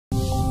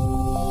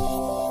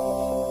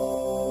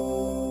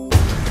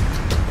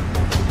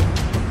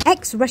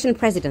Ex-Russian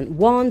president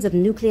warns of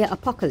nuclear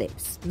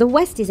apocalypse. The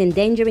West is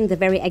endangering the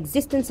very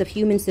existence of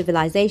human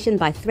civilization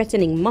by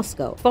threatening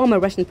Moscow, former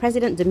Russian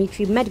President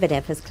Dmitry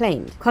Medvedev has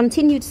claimed.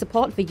 Continued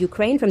support for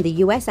Ukraine from the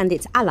US and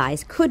its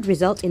allies could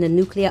result in a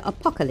nuclear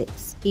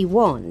apocalypse, he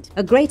warned.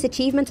 A great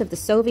achievement of the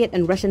Soviet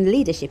and Russian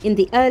leadership in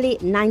the early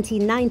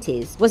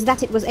 1990s was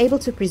that it was able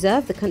to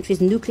preserve the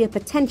country's nuclear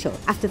potential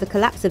after the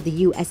collapse of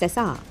the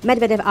USSR,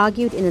 Medvedev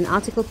argued in an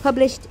article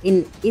published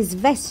in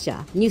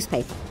Izvestia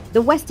newspaper.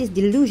 The West is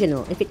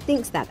delusional if it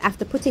thinks that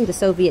after putting the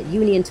Soviet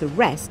Union to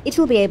rest, it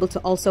will be able to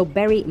also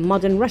bury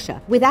modern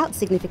Russia without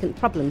significant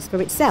problems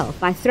for itself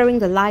by throwing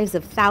the lives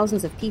of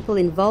thousands of people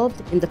involved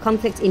in the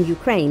conflict in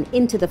Ukraine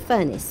into the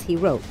furnace, he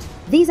wrote.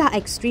 These are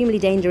extremely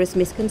dangerous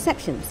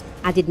misconceptions,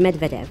 added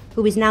Medvedev,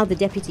 who is now the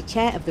deputy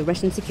chair of the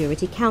Russian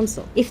Security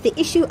Council. If the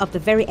issue of the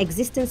very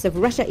existence of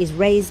Russia is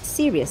raised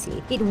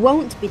seriously, it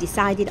won't be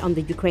decided on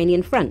the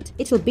Ukrainian front.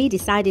 It will be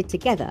decided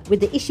together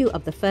with the issue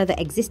of the further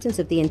existence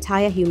of the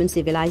entire human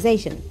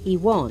civilization, he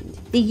warned.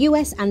 The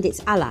US and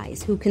its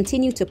allies, who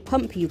continue to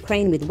pump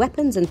Ukraine with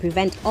weapons and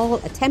prevent all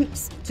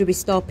attempts to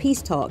restore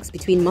peace talks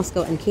between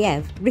Moscow and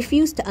Kiev,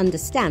 refuse to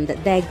understand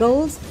that their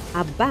goals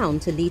are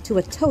bound to lead to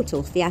a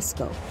total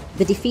fiasco.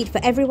 The defeat for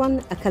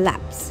everyone, a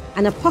collapse,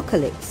 an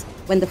apocalypse,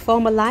 when the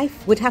former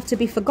life would have to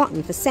be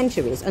forgotten for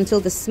centuries until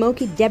the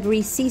smoky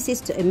debris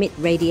ceases to emit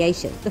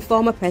radiation, the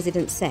former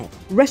president said.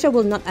 Russia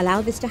will not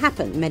allow this to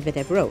happen,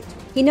 Medvedev wrote.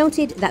 He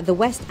noted that the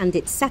West and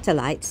its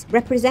satellites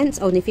represents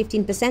only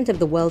 15% of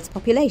the world's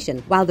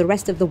population, while the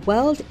rest of the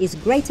world is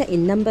greater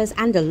in numbers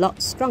and a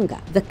lot stronger.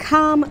 The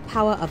calm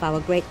power of our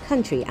great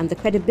country and the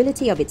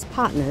credibility of its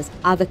partners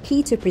are the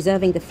key to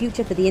preserving the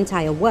future for the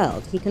entire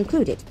world, he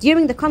concluded.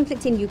 During the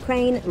conflict in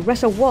Ukraine,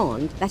 Russia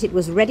warned that it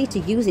was ready to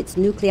use its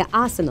nuclear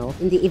arsenal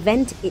in the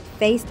event it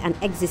faced an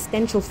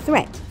existential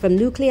threat from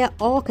nuclear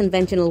or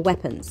conventional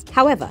weapons.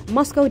 However,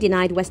 Moscow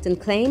denied Western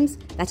claims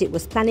that it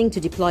was planning to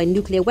deploy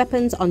nuclear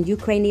weapons on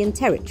Ukrainian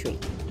territory.